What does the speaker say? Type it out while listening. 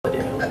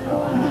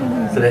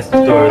that's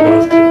the story of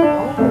those two.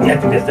 And I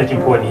think that's such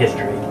important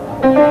history.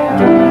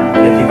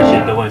 That people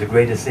should know one of the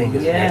greatest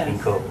singers, Nat King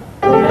Cole.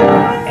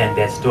 And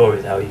that story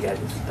is how he got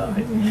his start.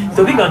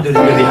 So we're going to do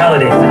this really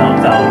holiday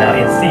song now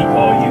and see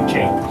all you've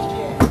changed.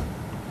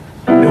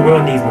 The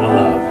world needs more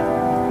love.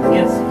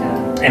 Yes.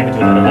 And we're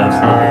doing another love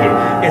song here.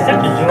 It's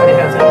such a joy to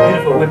have some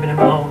beautiful women in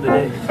my home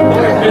today. It's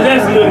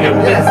absolutely a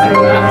blessing.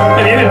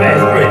 And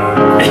everybody's pretty.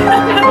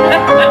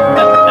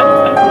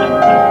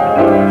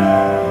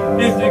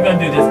 We're going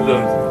to do this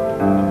little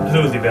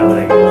bluesy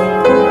ballet.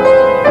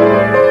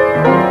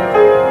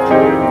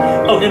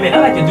 Oh, I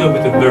like to do it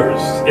with the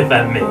verse, if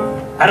I may.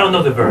 I don't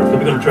know the verse, but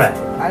we're going to try it.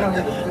 I don't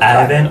know the verse. I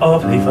have an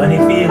awfully funny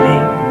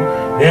feeling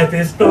that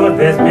this thought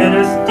that's been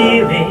a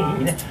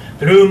stealing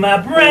through my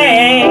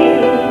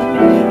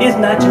brain is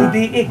not to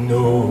be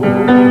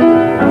ignored.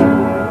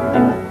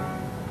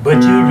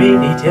 But to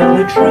really tell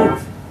the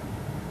truth,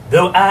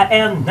 though I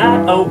am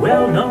not a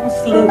well-known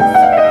sleuth,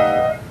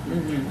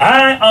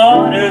 I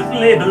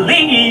honestly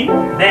believe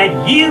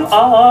that you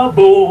are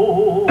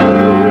bold.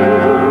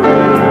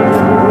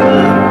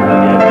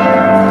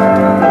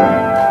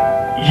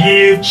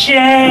 You've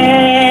changed.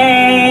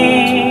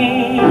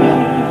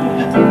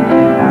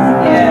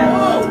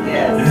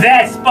 Yes.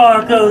 That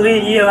sparkle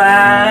in your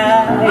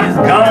eye is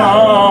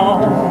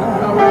gone.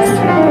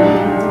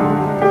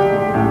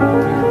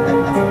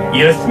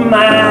 Your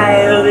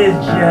smile is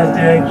just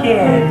a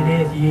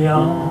careless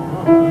yawn.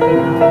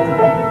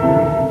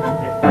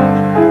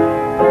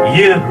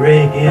 You're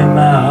breaking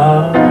my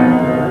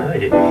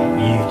heart.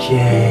 You've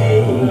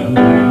changed.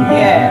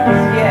 Yes.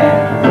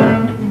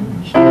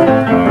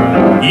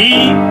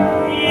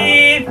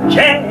 You've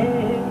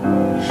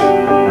changed.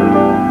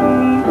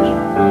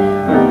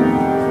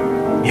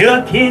 Your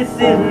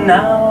kisses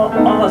now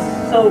are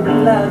so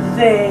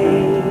blasé.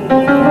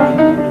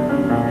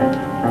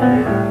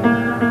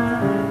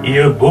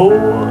 You're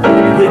bored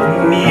with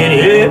me in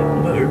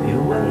every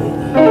way.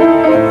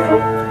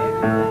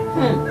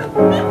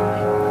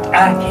 I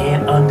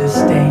can't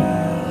understand.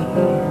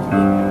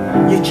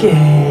 You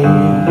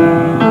change.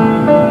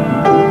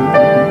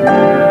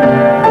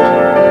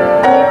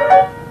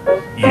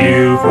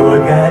 You've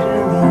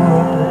forgotten the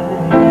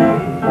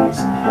words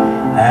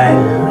I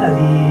love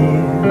you.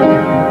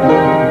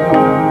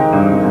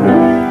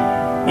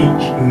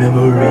 Each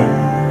memory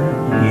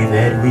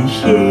that we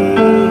shared,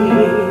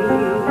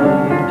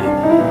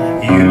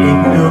 you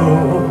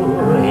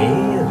ignore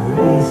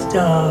every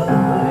star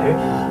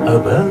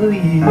above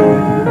you.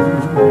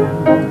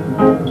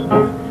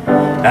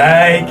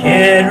 I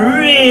can't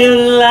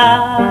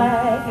realize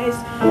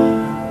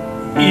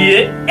you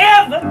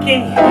ever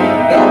cared.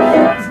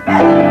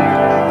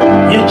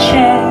 You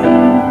changed.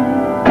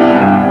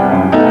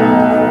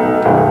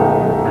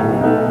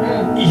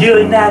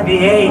 You're not the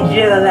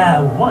angel I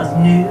once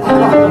knew.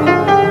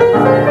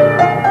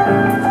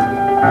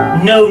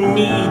 No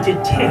need to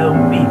tell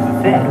me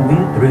that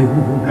we're through.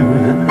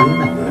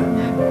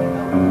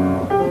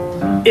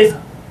 It's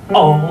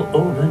all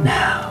over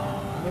now.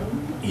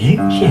 You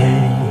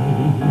changed.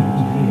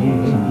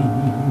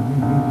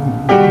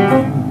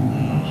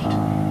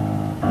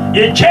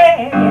 You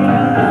changed.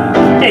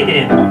 Take it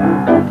in.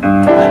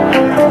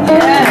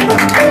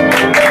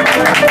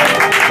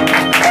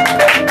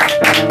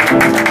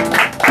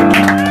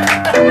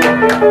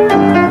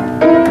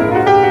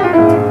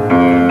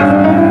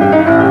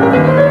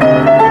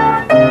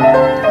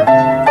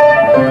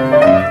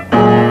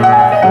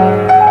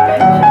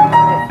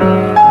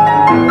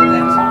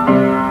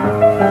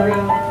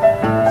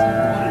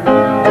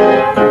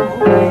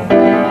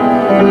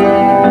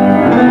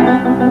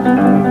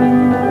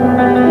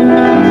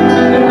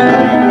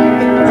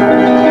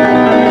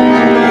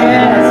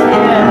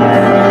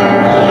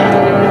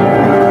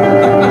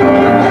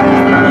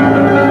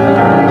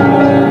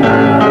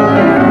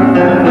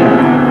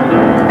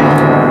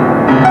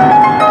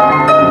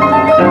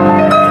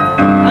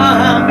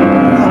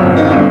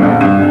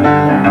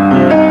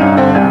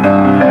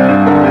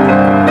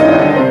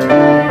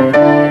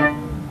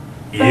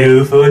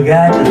 You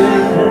forgot the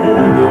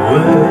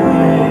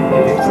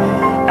words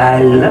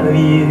I love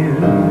you.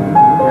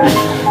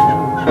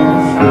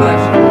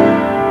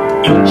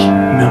 Each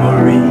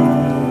memory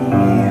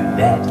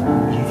that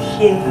you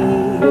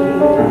shared,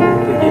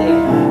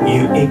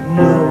 you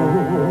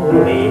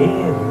ignore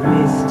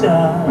every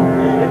star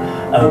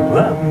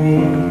above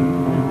me.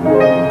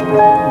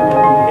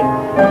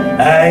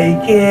 I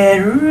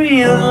can't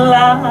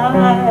realize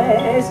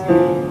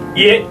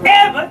you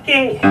ever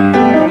cared.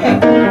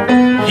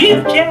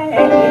 You've changed.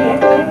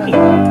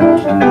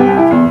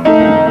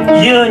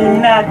 You're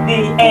not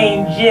the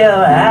angel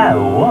I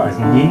once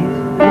knew.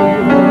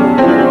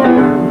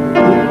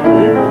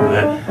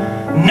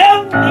 No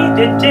need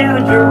to tell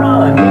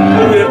JaRon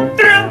we're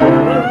through.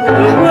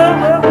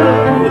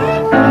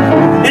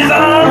 It's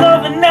all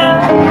over now.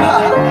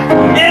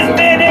 It's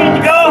finished.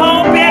 Go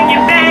home, pack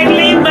your bag,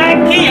 leave my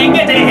key, and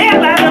get the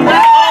hell out of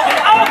my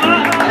home.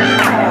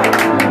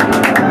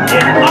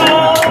 It's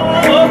all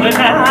over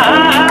now.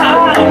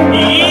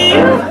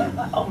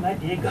 Oh my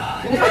dear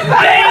God,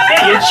 baby,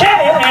 you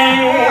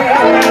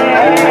changed.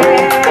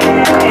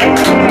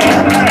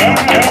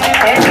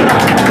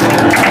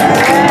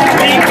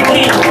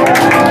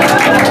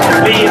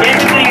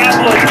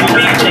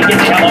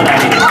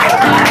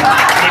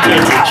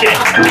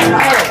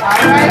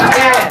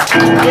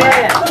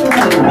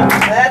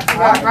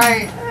 That's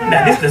right.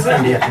 Now this is the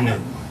Sunday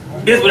afternoon.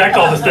 This is what I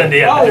call the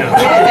Sunday afternoon.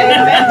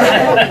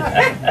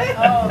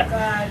 Oh,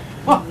 God.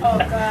 Oh,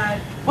 God.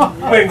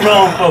 When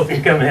grown folks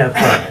can come and have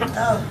fun.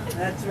 Oh,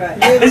 that's right.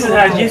 This is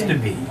how it used to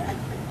be.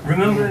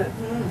 Remember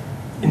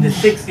in the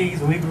 60s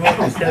when we grew up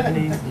in the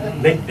 70s,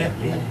 late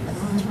 50s?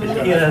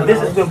 You know,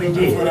 this is what we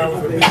did.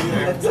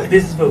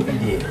 This is what we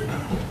did.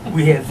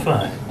 We had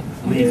fun.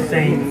 We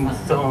sang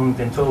songs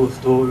and told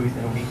stories,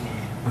 and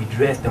we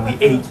dressed and we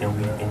ate and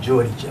we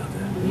enjoyed each other.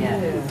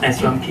 Yeah. And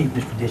so I'm keeping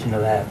this tradition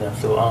alive, and I'm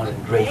so honored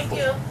and grateful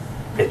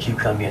that you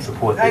come here and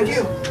support this. Thank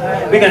you.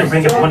 We're going to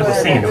bring up a wonderful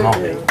singer in a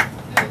moment.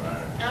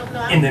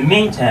 In the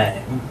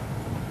meantime,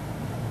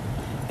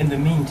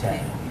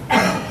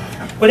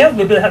 well,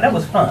 that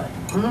was fun.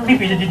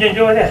 People, did you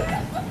enjoy that?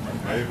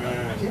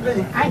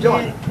 I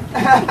did.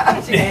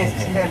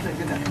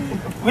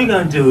 We're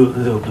going to do a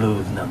little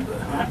blues number.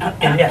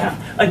 And yeah,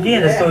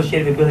 again,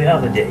 associated with Billie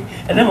Holiday.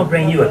 And I'm going to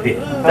bring you up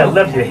here. I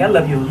love your hair, I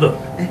love your look.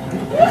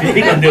 We're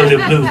going to do a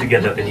little blues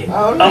together up in here.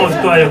 I'm going to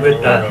start it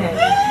with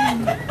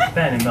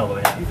Fannie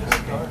Miller.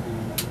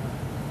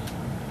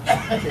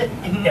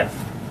 Yeah.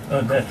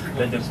 Oh, that's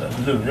blues.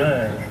 1,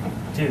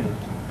 2,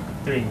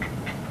 3,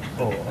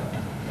 4.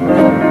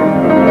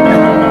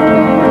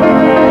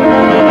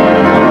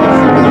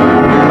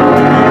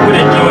 Would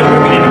enjoy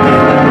working in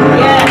again.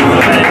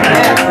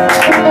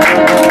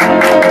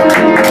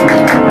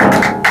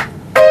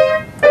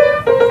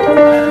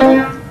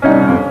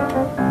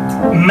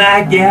 My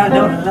gal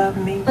don't love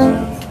me,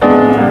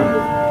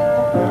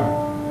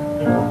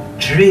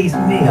 treats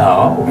me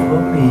all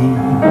for me.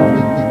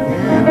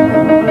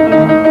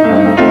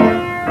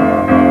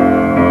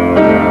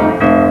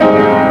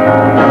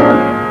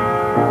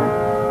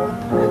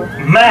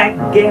 My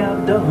gal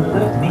don't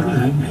love me,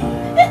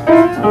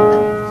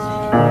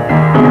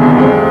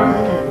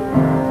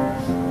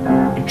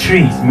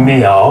 treats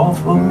me all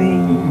for me.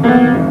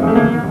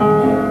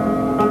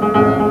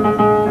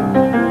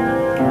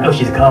 Oh,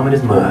 she's calm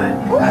as mud.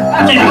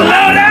 She's a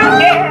low-down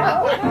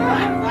gal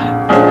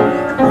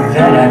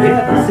that I've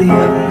ever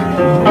seen.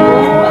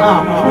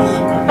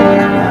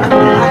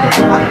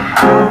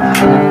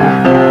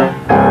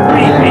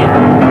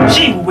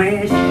 She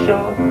wears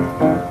short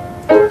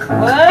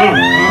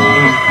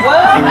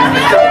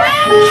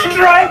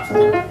stripes,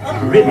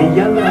 really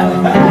yellow.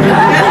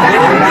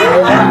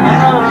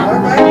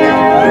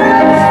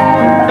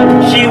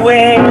 She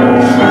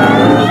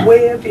wears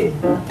wavy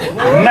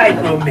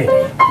micro mini.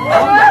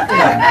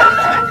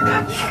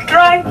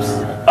 Stripes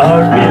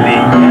are really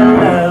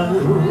yellow.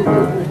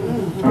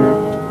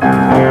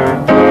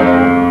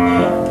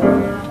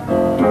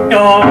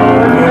 Oh,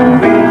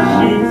 when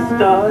she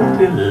starts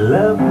to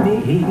love me.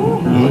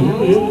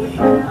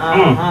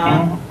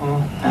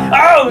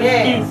 Oh,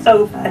 she's so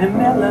fine and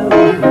mellow.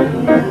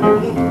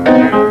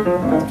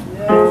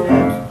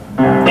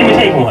 Let me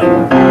take one.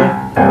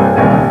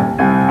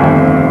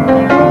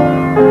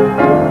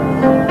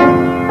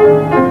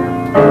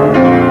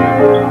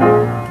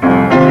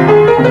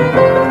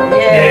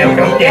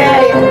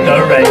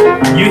 All right,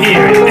 you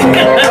hear it.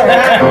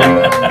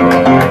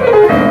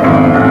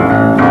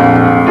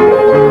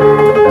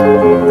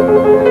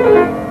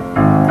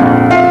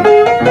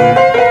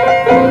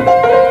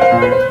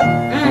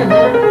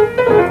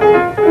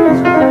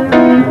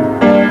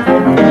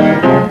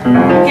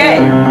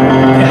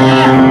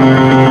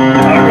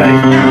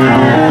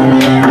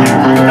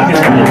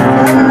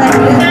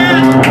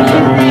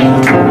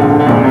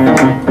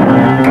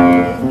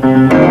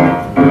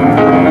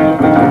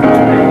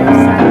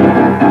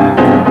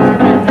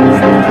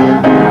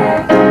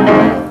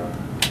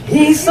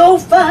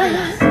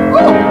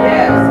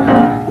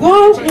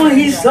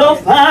 So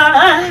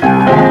fine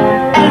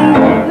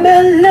and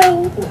mellow,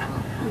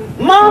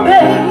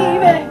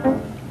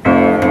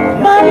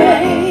 my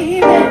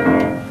baby,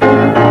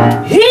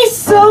 he's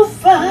so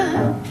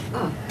fine,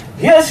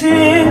 yes he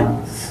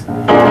is,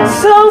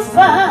 so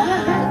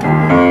fine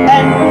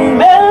and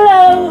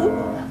mellow,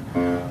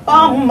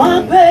 oh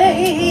my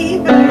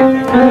baby,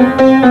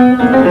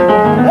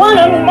 one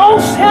of the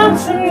most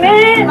handsome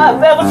men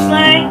I've ever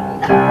seen,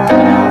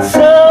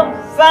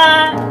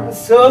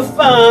 so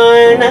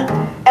fine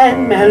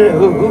and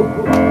mellow.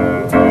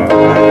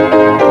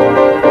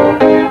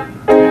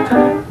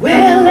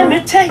 Well, let me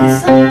tell you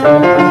something.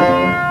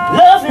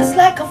 Love is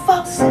like a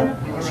faucet.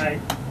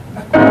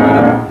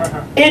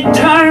 It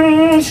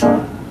turns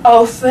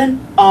off and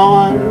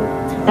on.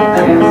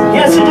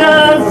 Yes, it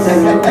does.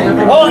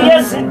 Oh,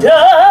 yes, it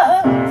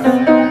does.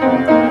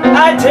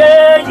 I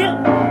tell you,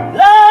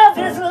 love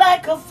is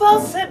like a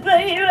faucet,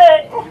 baby.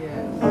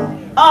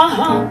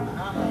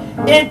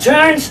 It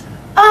turns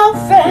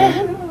off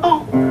and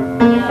on.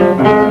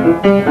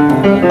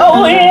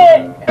 Oh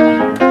yeah.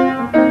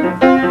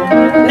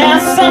 Now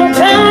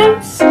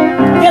sometimes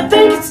you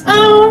think it's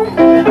on.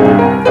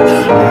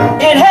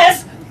 It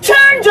has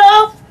turned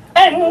off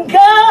and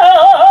gone.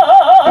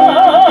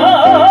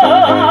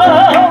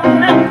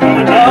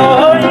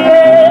 Oh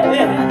yeah.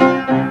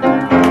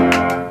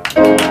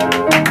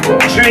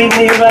 Treat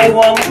me right,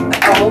 woman.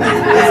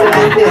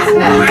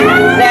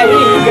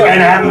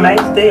 And I might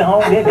stay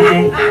home every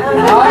day.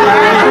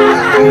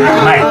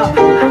 Might.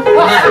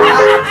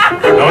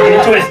 Don't get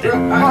it twisted.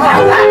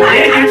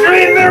 If you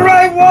treat me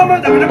right,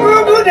 woman, I'm the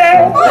boo-boo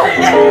day.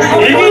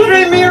 If you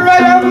treat me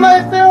right, I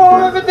might stay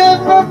home every day.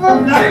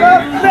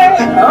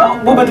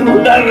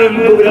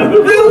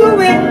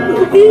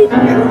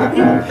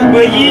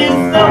 Well, you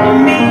so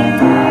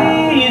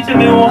mean to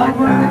me, woman.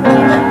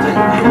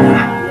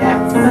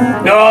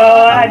 No,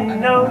 I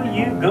know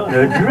you're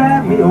gonna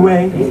drive me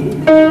away.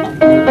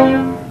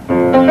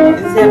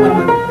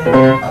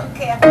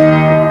 Okay.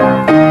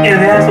 And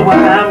that's why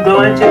I'm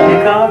going to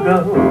Chicago.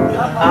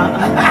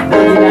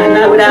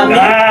 Not without me.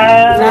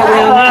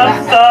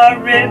 I'm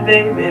sorry,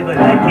 baby, but I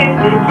can't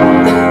leave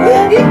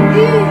you.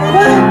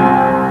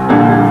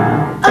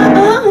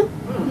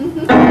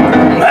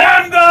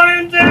 I'm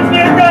going to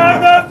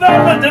Chicago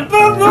for the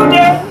boo-boo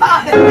day.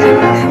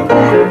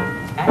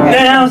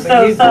 And I'm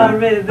so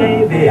sorry,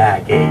 baby, I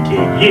can't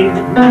take you.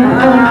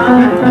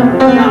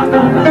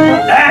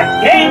 I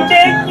can't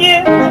take you,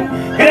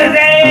 'cause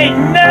there ain't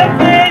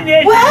nothing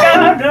in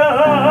Chicago.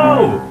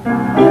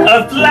 A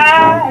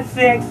fly,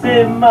 sexy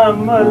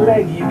mama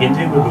like you can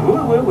do.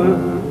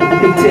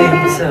 Let me tell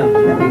you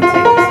something.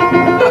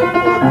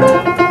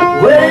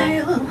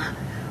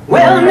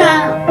 Well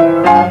now,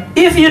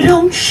 if you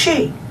don't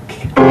shake,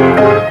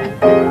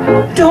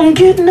 don't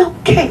get no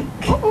cake.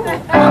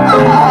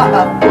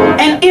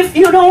 And if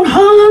you don't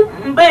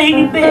hum,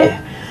 baby,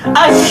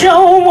 I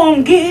sure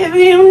won't give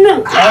you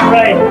no. All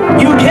right.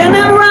 You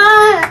cannot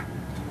ride.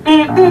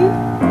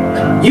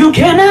 You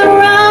cannot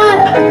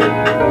ride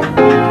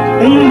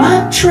my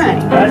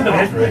train. I know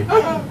that's right.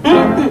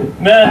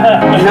 No.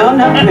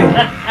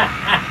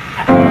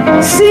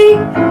 See,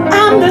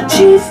 I'm the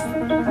chief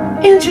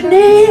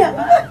engineer,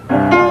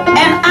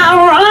 and I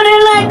run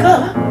it like a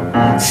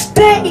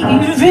stave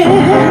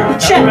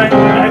check. Right. I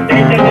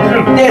think that's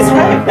true. That's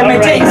right. Let me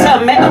tell you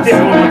something else.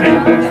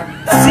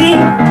 See, I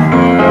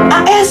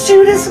asked you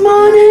this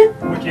morning,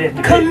 What you had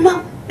to come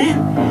on and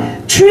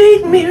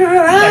treat me I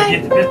right.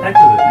 get the best I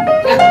could.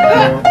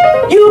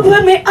 You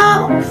put me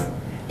off.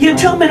 You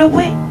told me to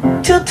wait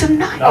till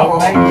tonight. Oh,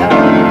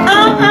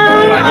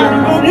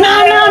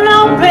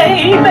 No,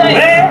 baby.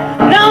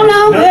 No,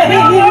 baby.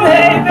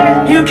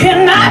 You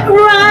cannot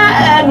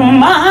ride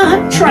my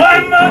train.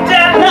 One more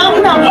time. No.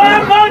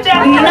 One more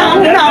time. No.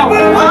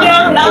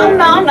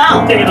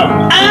 Take it on.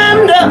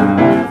 I'm the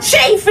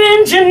chief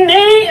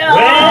engineer.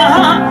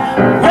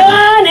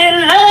 Running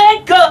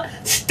like a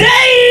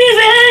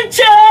staving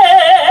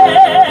chain.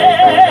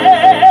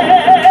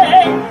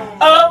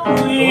 Oh,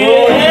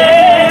 yeah.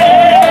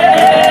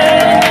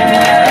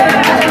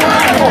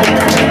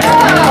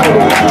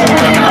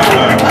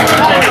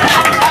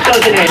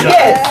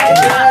 Yes.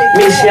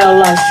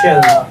 Michelle LaShow.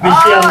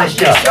 Michelle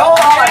LaShow.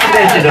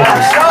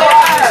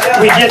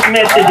 We just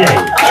met today.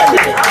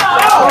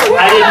 I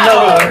didn't know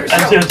her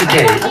until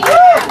today.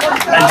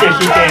 Until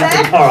she came to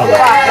the parlor.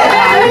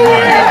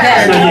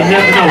 So you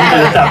never know who's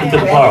going to stop into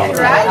the parlor.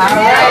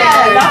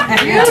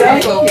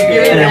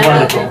 Isn't it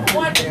wonderful?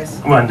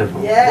 Wonderful.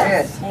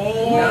 Yes.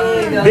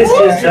 This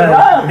is,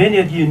 many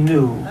of you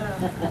knew,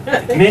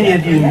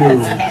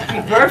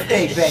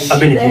 Birthday, baby.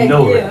 many of you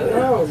know her.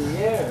 Oh,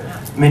 yeah.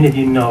 Many of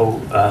you know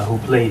who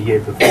played here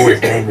before.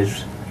 His name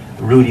is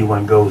Rudy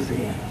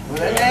Wangozi.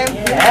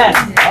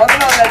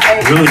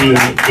 Rudy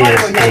is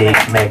a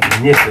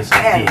magnificent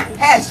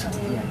pianist.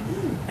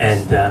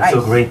 And I'm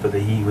so grateful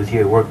that he was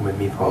here working with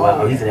me for a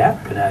while. Oh, he's an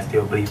African, I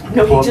still believe.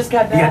 No, he just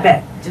got back. He got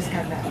back. Just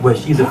got back. Well,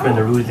 she's a friend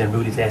of Rudy's, and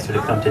Rudy's asked her to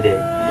come today.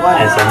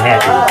 And so I'm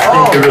happy.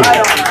 Thank you, Rudy.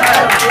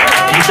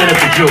 You set up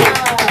the jewel.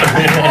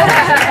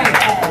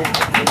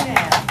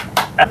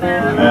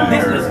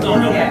 This is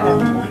going on.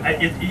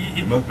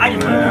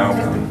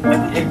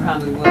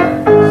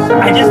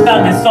 I just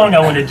found this song I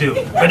want to do,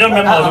 but I don't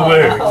remember all the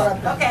words.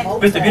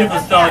 It's a beautiful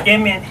song.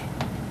 Emme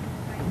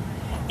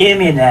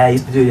and I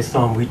used to do this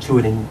song. We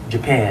toured in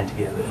Japan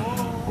together.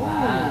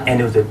 And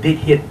it was a big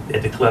hit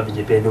at the club in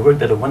Japan. We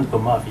worked at a wonderful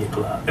mafia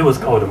club. It was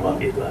called a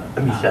mafia club.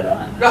 Let me shut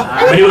up.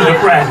 But it was a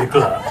private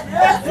club.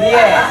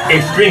 Yeah.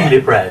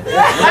 Extremely private.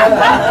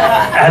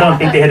 I don't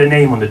think they had a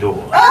name on the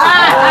door.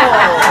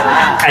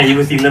 And you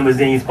would see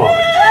limousines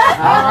parked.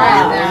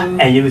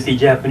 And you would see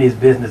Japanese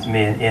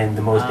businessmen in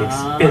the most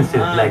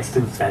expensive black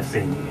suits I've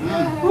seen.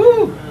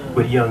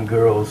 With young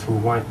girls who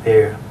weren't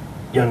their,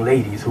 young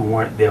ladies who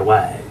weren't their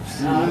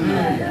wives.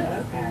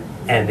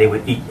 And they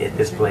would eat at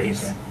this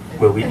place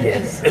where we,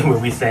 where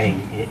we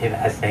sang, and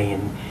I sang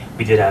and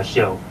we did our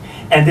show.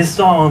 And this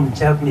song, the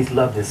Japanese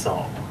love this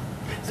song.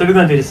 So we're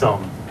gonna do this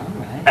song.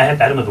 I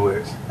don't know the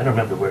words. I don't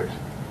remember the words.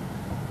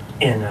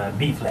 In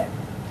B flat.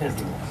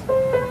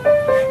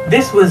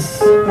 This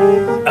was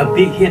a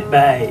big hit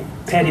by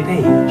Patti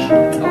Page.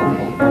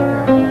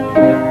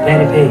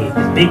 Patti Page,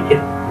 big hit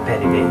by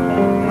Patti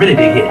Page. Really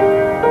big hit.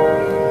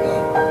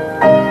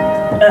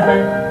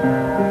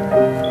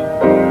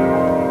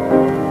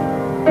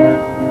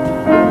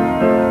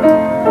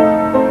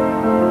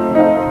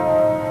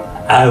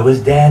 I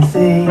was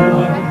dancing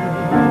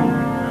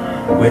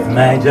with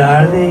my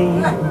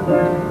darling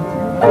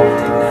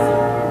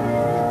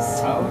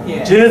Oh,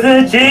 yeah. to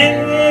the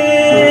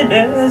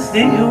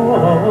Tennessee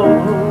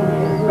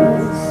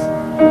walls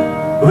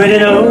with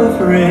an old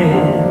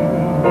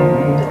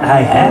friend I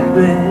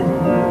happened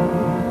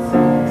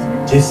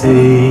to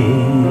see.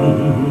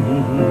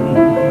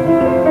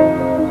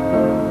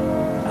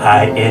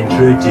 I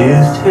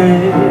introduced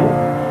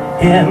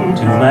him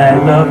to my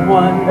loved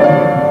one,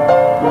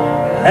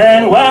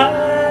 and while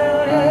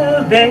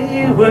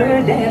they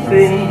were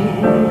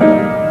dancing,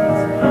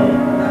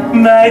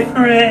 my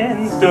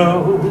friend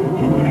stole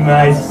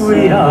my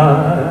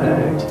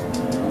sweetheart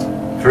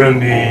from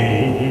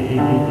me.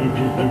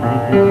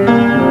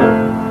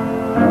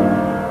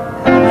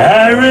 I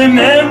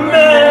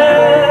remember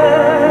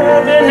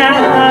the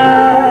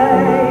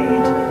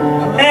night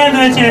and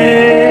the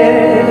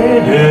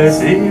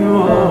Tennessee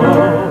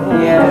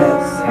waltz.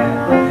 Yes.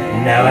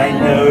 Now I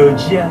know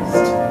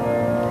just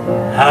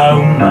how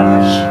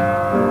much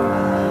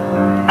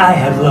I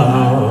have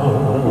lost.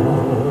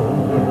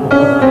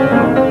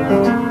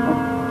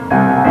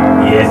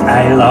 Yes, I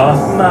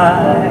lost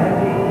my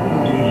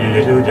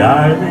little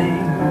darling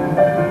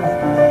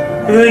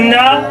the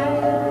night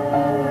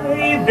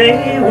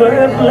they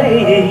were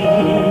playing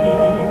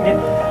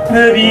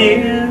the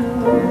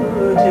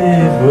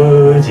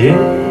beautiful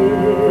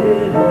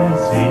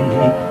Tennessee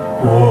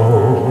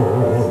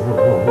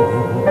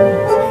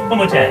waltz. One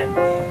more time.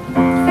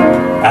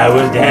 I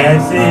was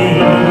dancing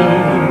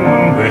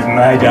with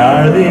my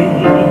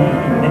darling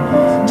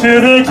to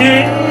the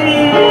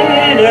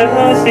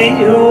Tennessee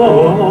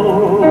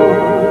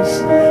waltz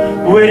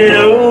with an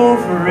old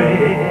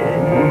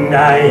friend I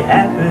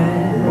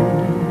happened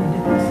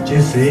to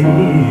see.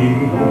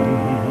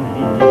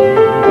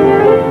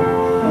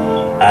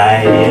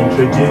 I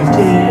introduced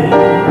him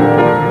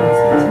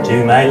to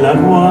my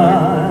loved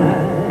one,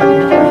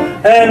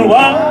 and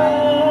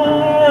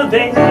while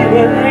they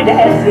were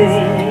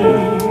dancing,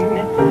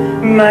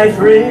 my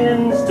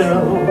friend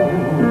stole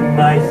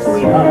my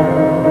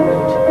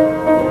sweetheart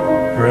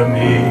from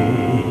me.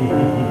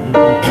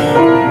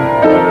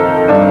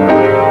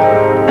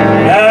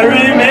 I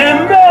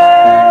remember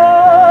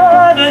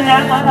the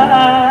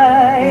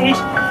night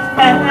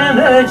and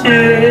the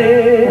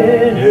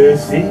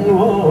Tennessee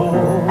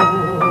waltz.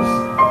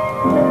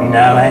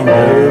 Now I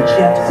know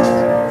just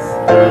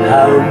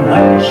how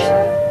much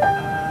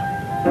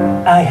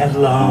I have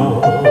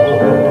lost.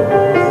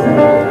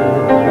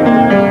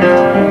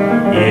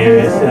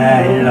 Yes,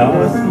 I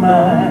lost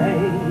my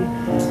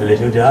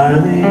little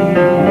darling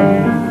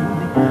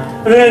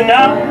the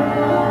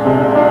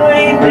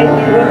night they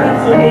were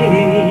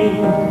playing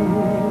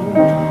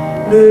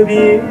the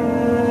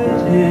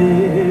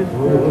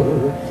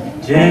beautiful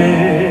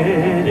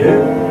Tennessee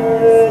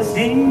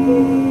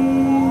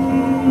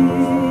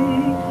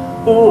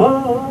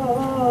waltz.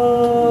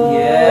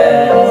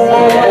 Yes.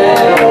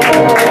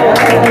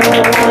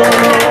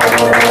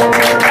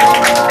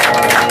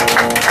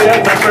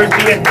 That's my first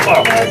piano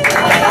performance.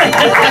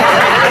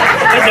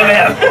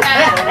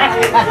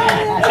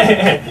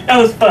 That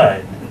was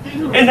fun.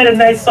 Isn't that a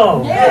nice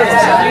song?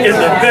 Yes. It's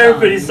a very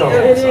pretty song.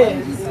 It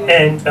is.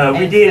 And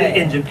we did it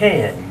in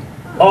Japan,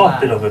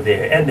 often over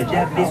there. And the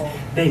Japanese,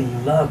 they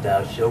loved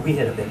our show. We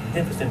had a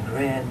magnificent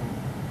grand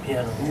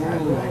piano.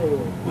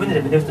 Wasn't it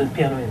a magnificent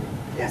piano?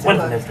 Yes, it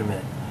Wonderful was.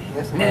 instrument.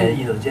 Yes, And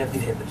you know, the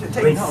Japanese had the Should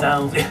great take note.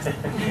 sound,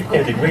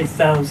 had the great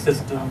sound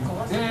system.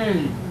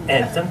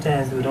 And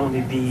sometimes it would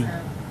only be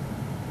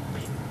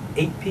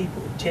 8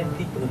 people, 10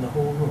 people in the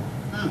whole room.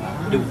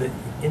 It was an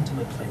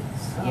intimate place.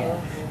 Yeah.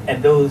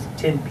 And those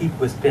 10 people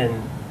would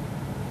spend,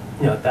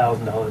 you know,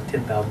 $1,000,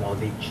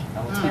 $10,000 each.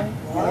 Okay.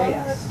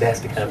 Yes. That's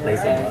the kind of place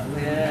it was.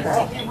 Yes.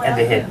 And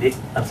they had big,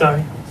 I'm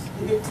sorry?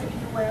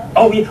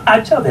 Oh yeah,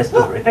 I tell that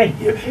story, thank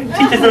you. She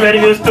just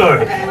reminded me of a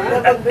story.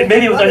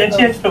 Maybe it was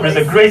unintentional, but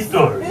it's a great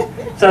story.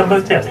 So I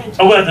must tell it.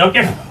 Oh, was it?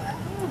 Okay.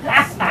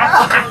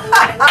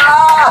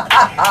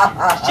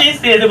 She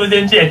said it was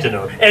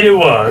intentional, and it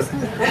was,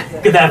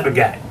 because I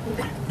forgot.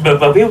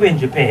 But we were in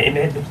Japan,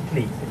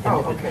 please.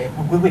 Oh, okay.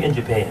 We were in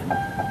Japan,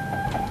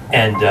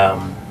 and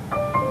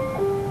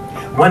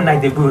one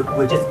night that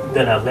we just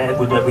done our last.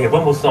 We had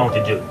one more song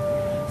to do,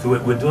 so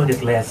we're doing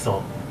this last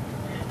song,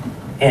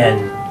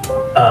 and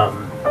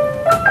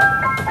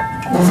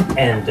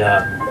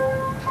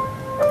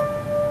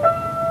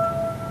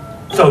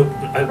so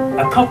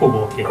a couple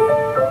walked in,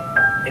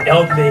 an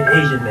elderly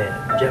Asian man,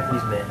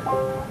 Japanese man,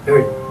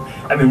 very,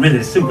 I mean, really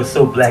the suit was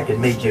so black it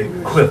made you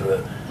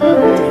quiver.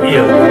 You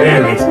know,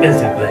 very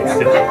expensive black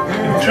suit.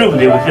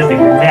 Truly, it was just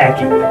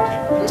immaculate.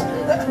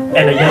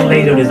 And a young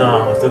lady on his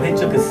arm, so they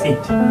took a seat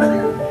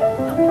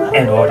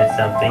and ordered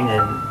something,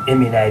 and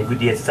Emme and I, we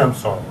did some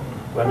song.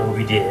 Well, I know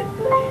we did.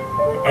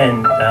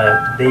 And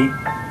they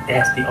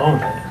asked the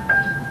owner,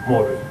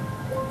 Maury,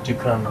 to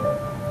come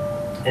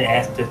and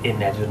ask Emme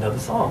and I to do another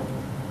song.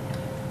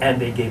 And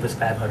they gave us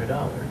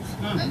 $500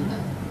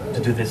 to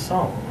do this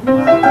song.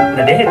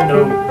 Now they didn't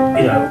know,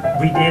 you know,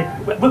 we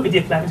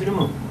did Fly Me to the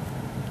Moon.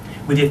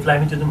 We did Fly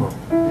Me to the Moon.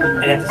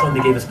 And after the song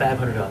they gave us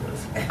 $500.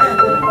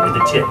 with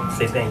the tip,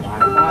 say thank you.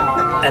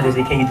 And they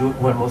say, can you do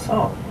one more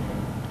song?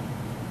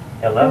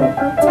 Hello?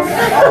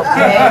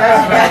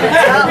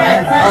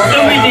 So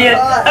we did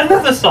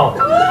another song.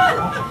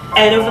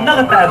 And it was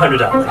another $500.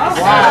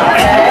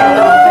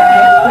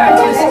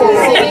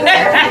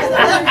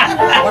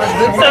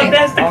 So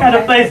that's the kind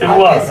of place it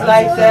was.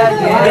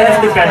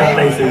 That's the kind of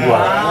place it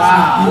was.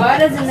 Why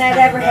doesn't that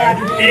ever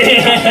happen?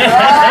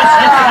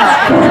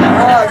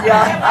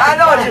 I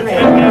know what you mean.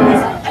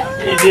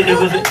 It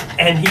was,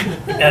 and he,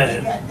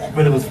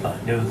 but it was fun.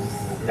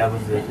 That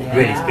was a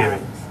great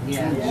experience.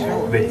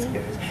 Great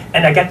experience.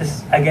 And I got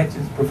to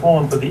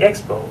perform for the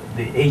expo,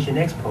 the Asian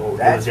Expo.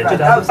 That's in right. 2005.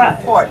 That was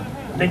important.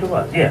 I think it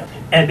was, yeah.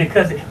 And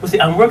because, well, see,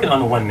 I'm working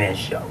on a one-man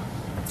show.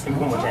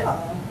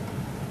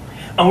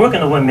 I'm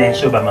working on a one-man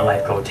show about my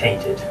life called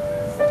Tainted.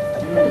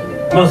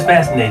 Most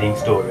fascinating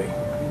story.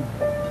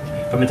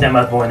 From the time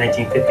I was born in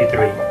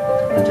 1953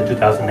 until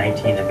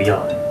 2019 and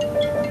beyond.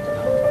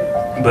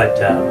 But,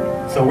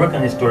 so I'm working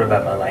on this story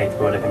about my life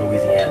growing up in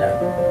Louisiana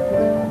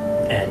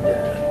and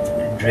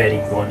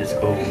dreading going to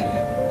school,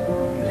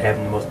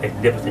 having the most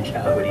magnificent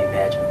childhood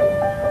imaginable.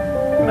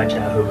 My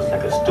childhood was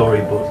like a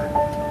storybook.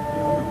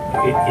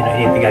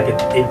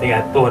 Anything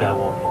I thought I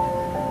wanted,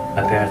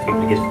 my parents were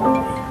able to get for me.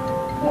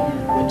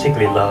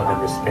 Particularly love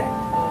and respect,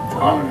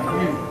 honor.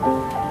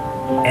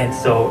 And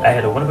so I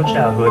had a wonderful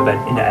childhood, but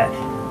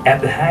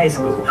after high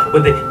school,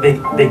 well,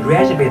 they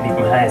graduated me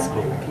from high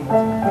school,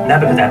 not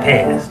because I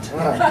passed.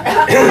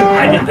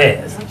 I didn't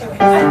pass.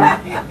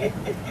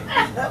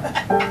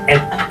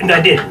 And no,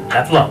 I didn't.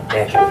 I flunked,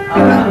 actually.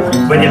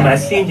 But in my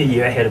senior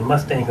year, I had a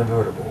Mustang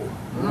convertible,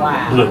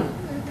 blue.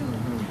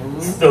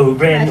 So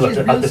brand new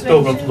off the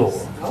storeroom floor.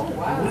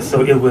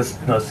 So it was,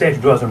 sex,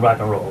 drugs, and rock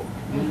and roll.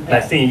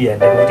 My senior year, I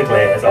never went to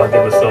class. All I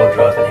did was sold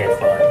drugs and had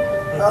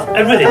fun. I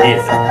really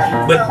did.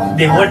 But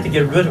they wanted to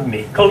get rid of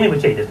me. Colleen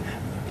would say this.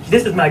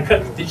 This is my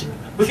cousin.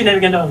 What's your name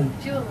again, darling?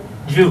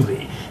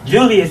 Julie.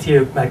 Julie is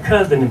here, my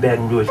cousin in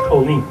Baton Rouge,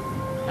 Colleen.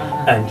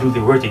 And Julie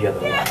worked together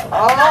a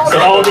while. So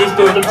all these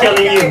stories I'm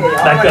telling you,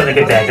 my cousin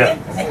can back up.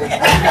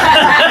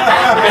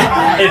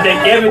 In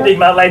fact, everything,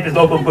 my life is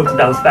open book since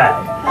I was 5.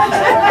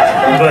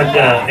 But,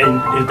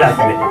 and it's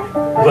documented.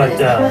 But,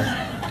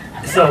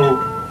 so,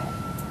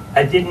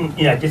 I didn't,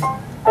 I just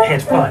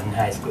had fun in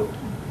high school.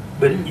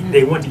 But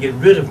they wanted to get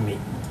rid of me.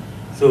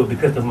 So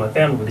because of my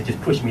family, they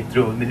just pushed me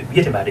through.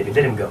 Get him out of here,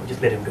 let him go,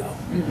 just let him go.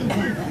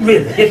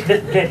 Really, just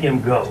let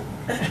him go.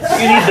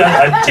 He's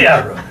a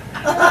terror.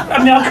 I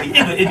mean,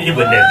 it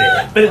wasn't that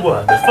bad, but it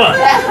was fun.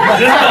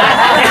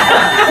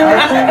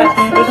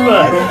 It was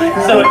fun.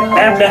 So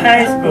after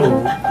high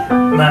school,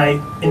 my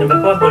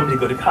father wanted me to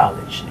go to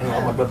college, and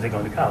all my brothers are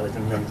going to college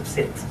in numbers of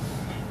 6.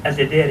 I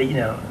said, Daddy,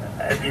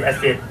 I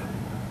said,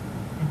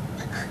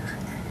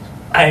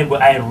 I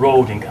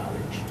enrolled in college.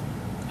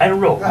 I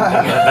enrolled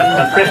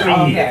my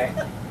freshman year.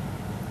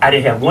 I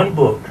didn't have one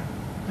book.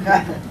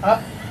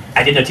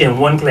 I didn't attend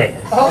one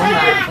class.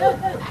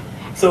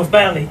 So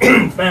finally,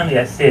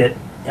 I said,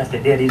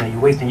 Daddy, you're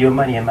wasting your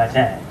money and my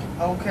time.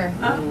 Okay.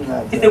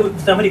 He said,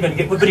 what are you going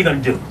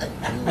to do?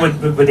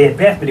 Would they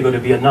advance me to go to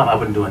Vietnam? I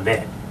wasn't doing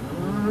that.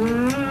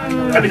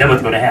 I mean, that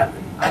wasn't going to happen.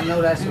 I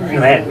know that's right.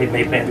 I had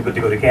made plans to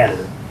go to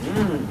Canada.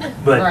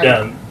 But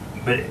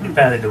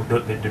finally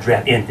the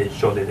draft ended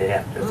shortly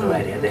thereafter, so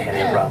I had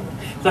a problem.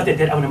 So I said,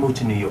 Dad, I want to move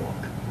to New York.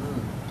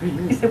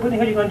 He said, what the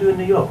hell are you going to do in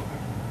New York?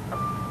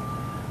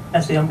 I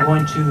said, I'm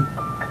going to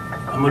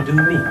do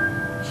me.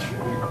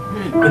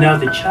 When I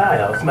was a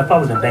child, so my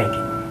father was in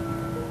banking.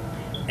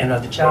 And when I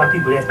was a child,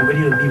 people asked me, what are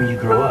you going to be when you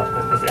grow up?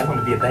 I said, I want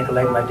to be a banker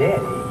like my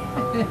daddy.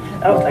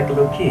 I was like a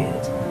little kid.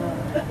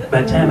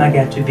 By the time I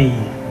got to be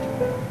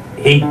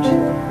 8,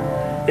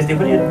 they said,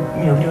 what do you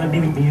want to be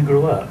when you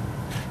grow up?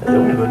 I said, I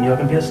want to go to New York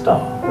and be a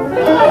star.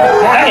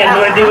 I had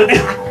no idea what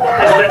this.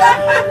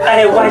 I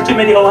had watched too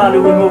many old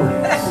Hollywood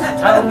movies.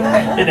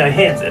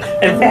 Hence.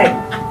 In fact,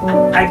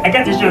 I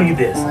got to show you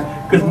this,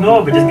 because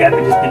Norbert just got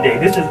me this today.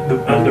 This is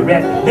the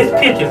rest. This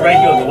picture right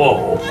here on the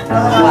wall.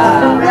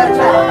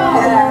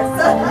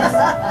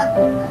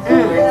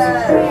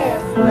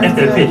 That's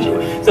the picture.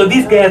 So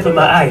these guys were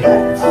my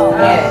idols.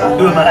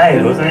 They were my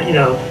idols,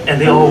 and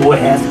they all wore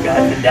ascots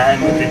and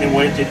diamonds, and they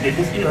wanted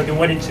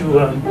to,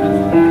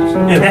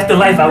 that's the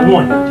life I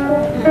wanted.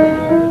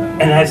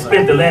 And I've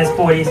spent the last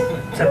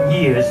 40-something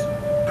years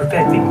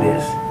perfecting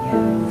this.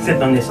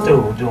 Sitting on this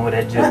stool doing what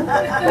I do.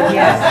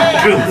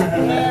 Truth.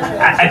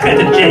 I cut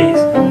the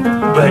chase,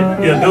 but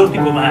those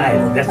people are my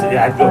idols.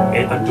 I grew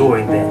up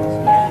adoring them.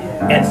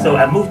 And so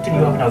I moved to New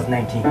York when I was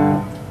 19.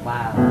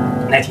 Wow.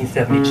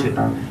 1972.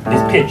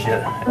 This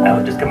picture, I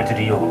was just coming to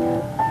New York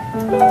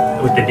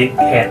with the big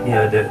hat,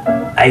 the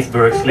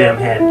iceberg slim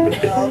hat, and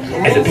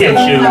the pimp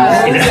shoes,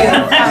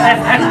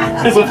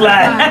 super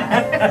fly.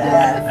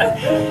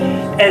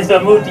 And so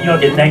I moved to New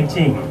York at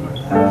 19,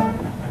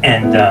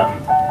 and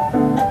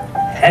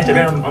actually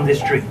right on this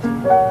street.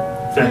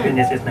 So I've been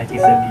there since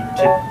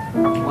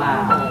 1972.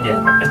 Wow.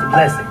 Yeah, that's a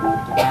blessing.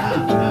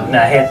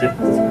 Now I had to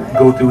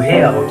go through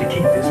hell to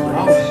keep this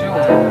place.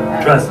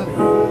 Trust me.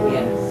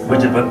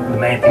 Which is what the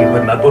main thing,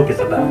 what my book is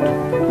about.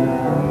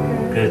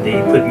 because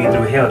they put me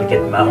through hell to get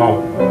to my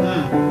home.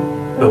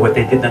 But what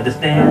they didn't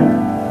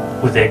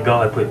understand was that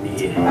God put me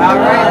here. All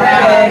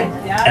right.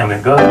 And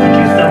when God put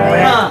you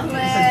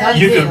somewhere,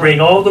 you can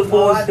bring all the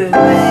forces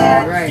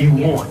you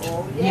want.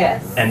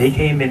 Yes. And they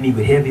came at me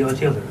with heavy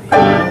artillery.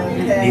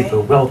 These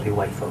were wealthy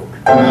white folk.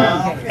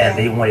 And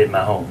they wanted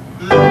my home.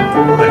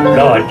 But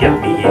God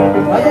kept me here.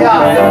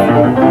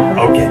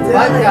 Okay.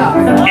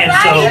 And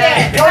so,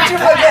 Don't you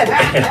forget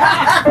it.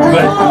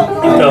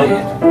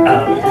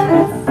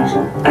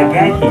 I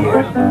got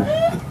here.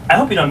 I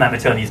hope you don't mind me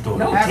telling these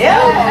stories.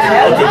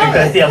 Yeah. Okay,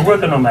 because see, I'm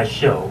working on my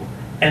show.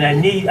 And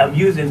I'm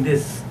using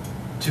this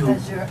to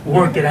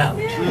work it out.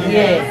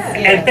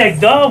 Yes. In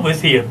fact, Dawn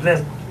was here.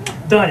 Bless.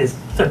 Dawn is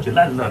such a,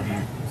 I love you.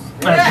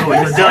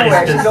 Dawn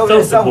is just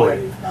so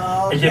supportive.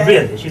 And she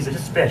really, she's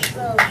just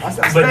special.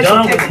 But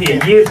Dawn was here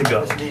years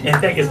ago. In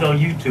fact, it's on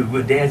YouTube.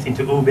 We're dancing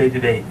to "Oh Baby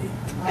Baby."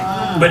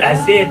 But I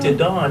said to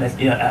Dawn,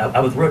 I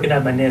was working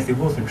out my Nancy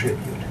Wilson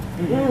tribute.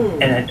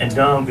 And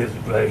Dawn was,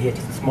 he had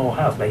just a small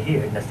house right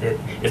here. And I said,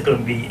 it's going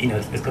to be,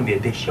 it's going to be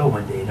a big show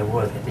one day. And it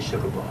was at the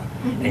Sugar Bar.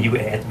 And you were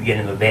at the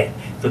beginning of that.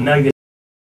 So now you